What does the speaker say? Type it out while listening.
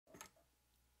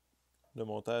le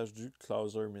montage du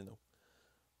Clouser Minnow.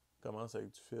 On commence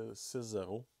avec du fil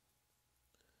 6-0.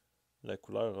 La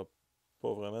couleur n'a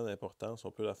pas vraiment d'importance.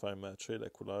 On peut la faire matcher la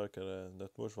couleur que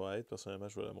notre mouche va être. Personnellement,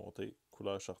 je vais la monter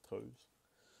couleur chartreuse.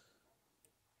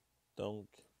 Donc,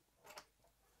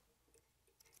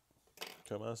 on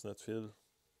commence notre fil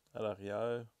à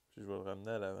l'arrière, puis je vais le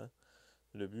ramener à l'avant.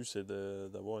 Le but, c'est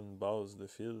d'avoir une base de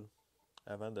fil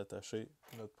avant d'attacher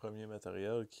notre premier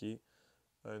matériel qui est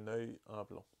un œil en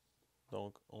plomb.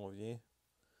 Donc, on vient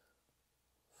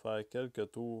faire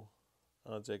quelques tours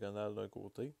en diagonale d'un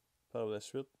côté. Par la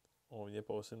suite, on vient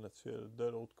passer notre fil de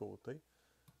l'autre côté.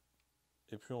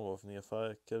 Et puis, on va venir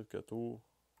faire quelques tours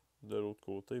de l'autre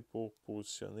côté pour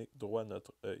positionner droit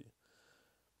notre œil.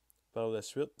 Par la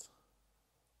suite,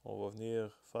 on va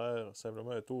venir faire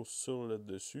simplement un tour sur le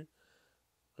dessus,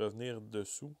 revenir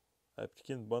dessous,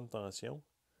 appliquer une bonne tension,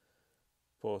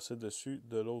 passer dessus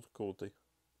de l'autre côté.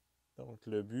 Donc,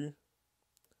 le but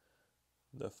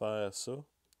de faire ça,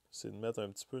 c'est de mettre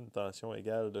un petit peu une tension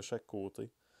égale de chaque côté.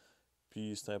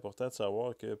 Puis c'est important de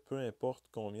savoir que peu importe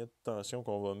combien de tension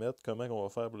qu'on va mettre, comment on va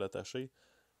faire pour l'attacher,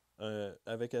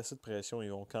 avec assez de pression,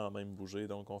 ils vont quand même bouger.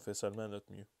 Donc on fait seulement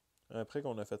notre mieux. Après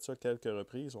qu'on a fait ça quelques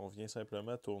reprises, on vient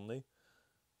simplement tourner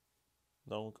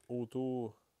donc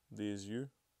autour des yeux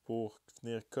pour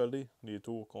venir coller les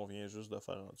tours qu'on vient juste de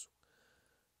faire en dessous.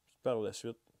 Puis par la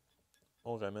suite,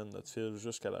 on ramène notre fil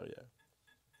jusqu'à l'arrière.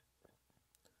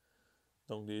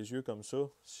 Donc les yeux comme ça,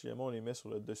 si jamais on les met sur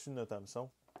le dessus de notre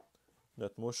hameçon,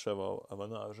 notre mouche, elle va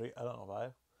nager à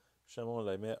l'envers. Si jamais on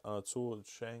la met en dessous du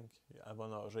shank, elle va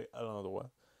nager à l'endroit.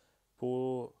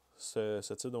 Pour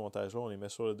ce type de montage-là, on les met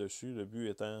sur le dessus, le but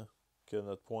étant que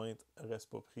notre pointe ne reste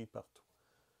pas prise partout.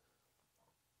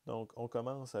 Donc, on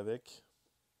commence avec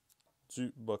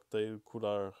du bucktail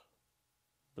couleur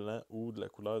blanc ou de la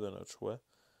couleur de notre choix.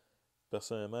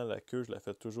 Personnellement, la queue, je la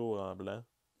fais toujours en blanc.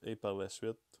 Et par la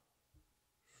suite,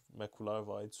 ma couleur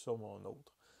va être sur mon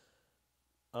autre.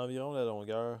 Environ la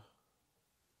longueur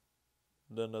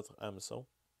de notre hameçon.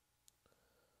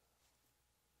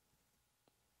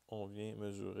 On vient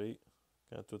mesurer.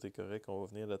 Quand tout est correct, on va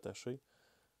venir l'attacher.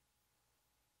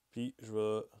 Puis, je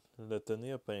vais le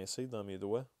tenir pincé dans mes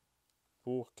doigts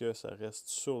pour que ça reste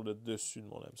sur le dessus de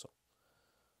mon hameçon.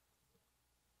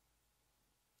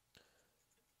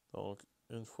 Donc,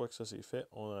 une fois que ça c'est fait,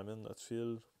 on ramène notre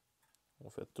fil, on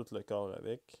fait tout le corps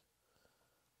avec.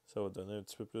 Ça va donner un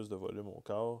petit peu plus de volume au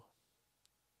corps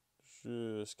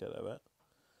jusqu'à l'avant.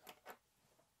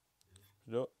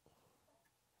 Puis là,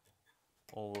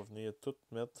 on va venir tout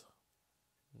mettre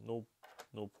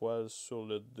nos poils sur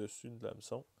le dessus de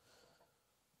l'hameçon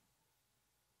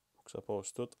pour que ça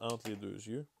passe tout entre les deux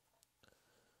yeux.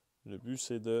 Le but,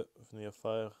 c'est de venir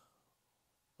faire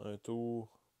un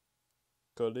tour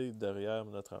collé derrière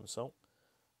notre hameçon,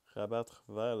 rabattre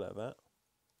vers l'avant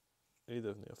et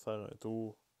de venir faire un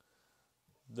tour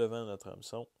devant notre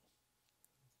hameçon.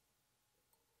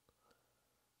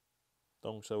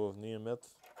 Donc, ça va venir mettre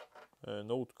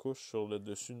une autre couche sur le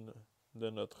dessus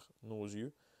de nos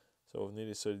yeux. Ça va venir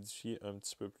les solidifier un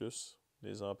petit peu plus,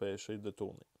 les empêcher de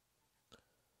tourner.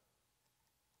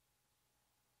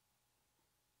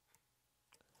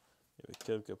 Il y avait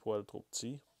quelques poils trop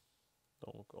petits,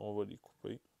 donc on va les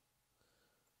couper.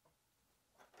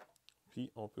 Puis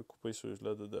on peut couper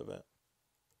ceux-là de devant.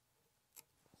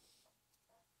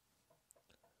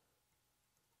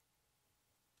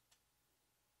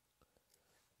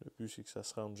 Le but, c'est que ça ne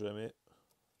se rentre jamais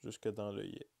jusque dans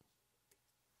l'œillet.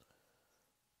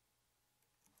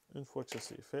 Une fois que ça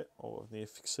c'est fait, on va venir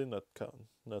fixer notre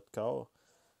corps.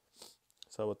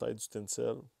 Ça va être du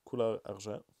tinsel couleur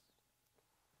argent.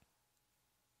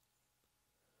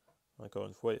 Encore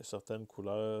une fois, il y a certaines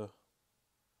couleurs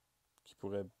qui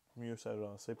pourraient mieux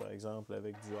s'agencer, par exemple,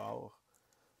 avec du or.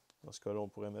 Dans ce cas-là, on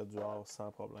pourrait mettre du or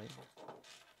sans problème.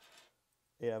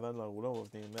 Et avant de l'enrouler, on va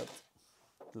venir mettre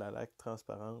de la laque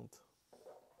transparente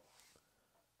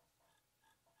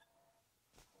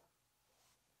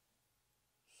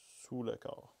sous le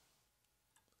corps.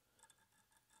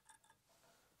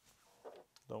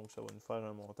 Donc, ça va nous faire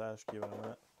un montage qui est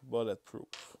vraiment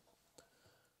bulletproof.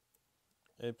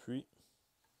 Et puis,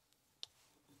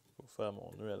 pour faire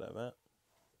mon nœud à l'avant,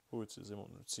 pour utiliser mon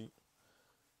outil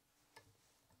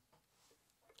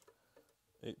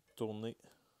et tourner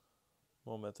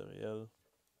mon matériel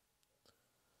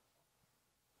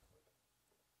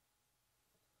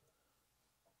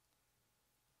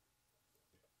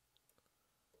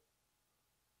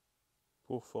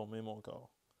pour former mon corps.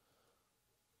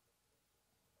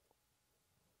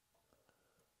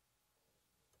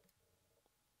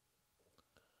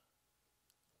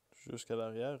 jusqu'à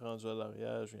l'arrière. Rendu à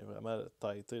l'arrière, je viens vraiment le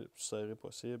tighter le plus serré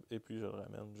possible et puis je le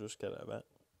ramène jusqu'à l'avant.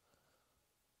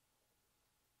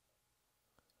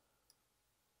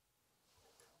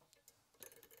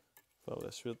 Par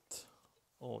la suite,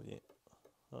 on vient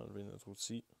enlever notre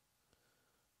outil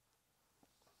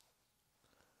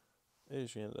et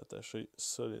je viens l'attacher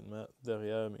solidement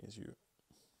derrière mes yeux.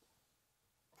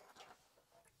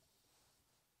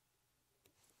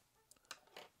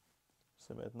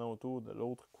 C'est maintenant au tour de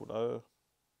l'autre couleur,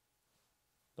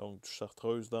 donc du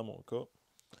chartreuse dans mon cas.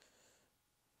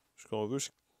 Ce qu'on veut,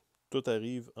 c'est que tout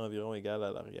arrive environ égal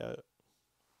à l'arrière.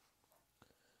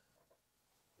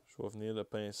 Je vais venir le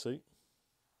pincer,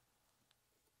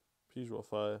 puis je vais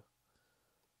faire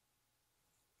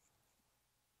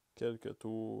quelques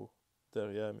tours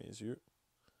derrière mes yeux.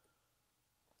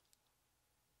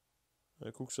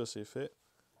 Un coup que ça c'est fait,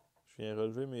 je viens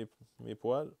relever mes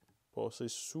poils, passer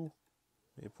sous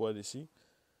mes poils ici,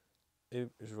 et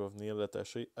je vais venir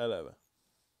l'attacher à l'avant.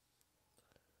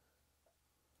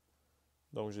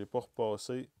 Donc, je n'ai pas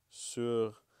repassé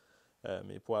sur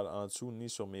mes poils en dessous, ni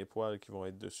sur mes poils qui vont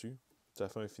être dessus. Ça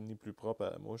fait un fini plus propre à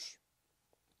la mouche.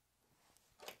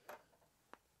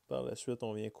 Par la suite,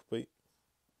 on vient couper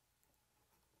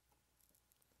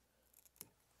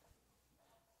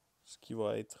ce qui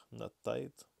va être notre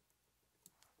tête.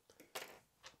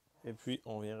 Et puis,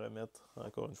 on vient remettre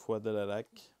encore une fois de la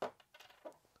laque.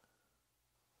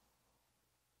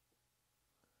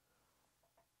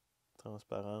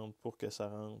 Transparente pour que ça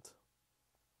rentre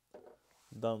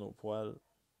dans nos poils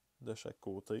de chaque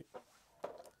côté.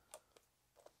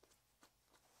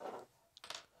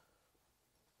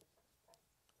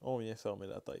 On vient fermer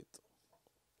la tête.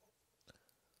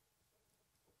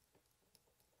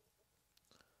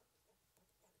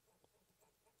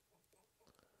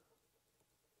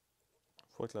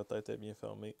 Une fois que la tête est bien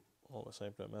fermée, on va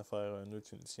simplement faire une autre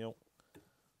finition.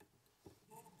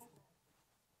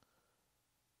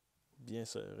 Bien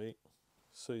serré.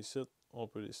 Ça ici, on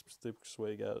peut les splitter pour qu'ils soient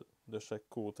égaux de chaque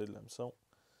côté de l'hameçon.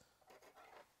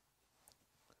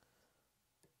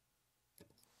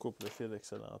 Coupe le fil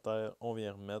excédentaire. On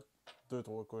vient remettre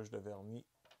 2-3 couches de vernis.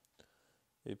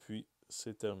 Et puis,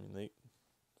 c'est terminé.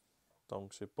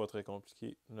 Donc, c'est pas très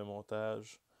compliqué. Le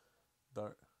montage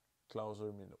d'un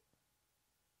Clouser Minnow.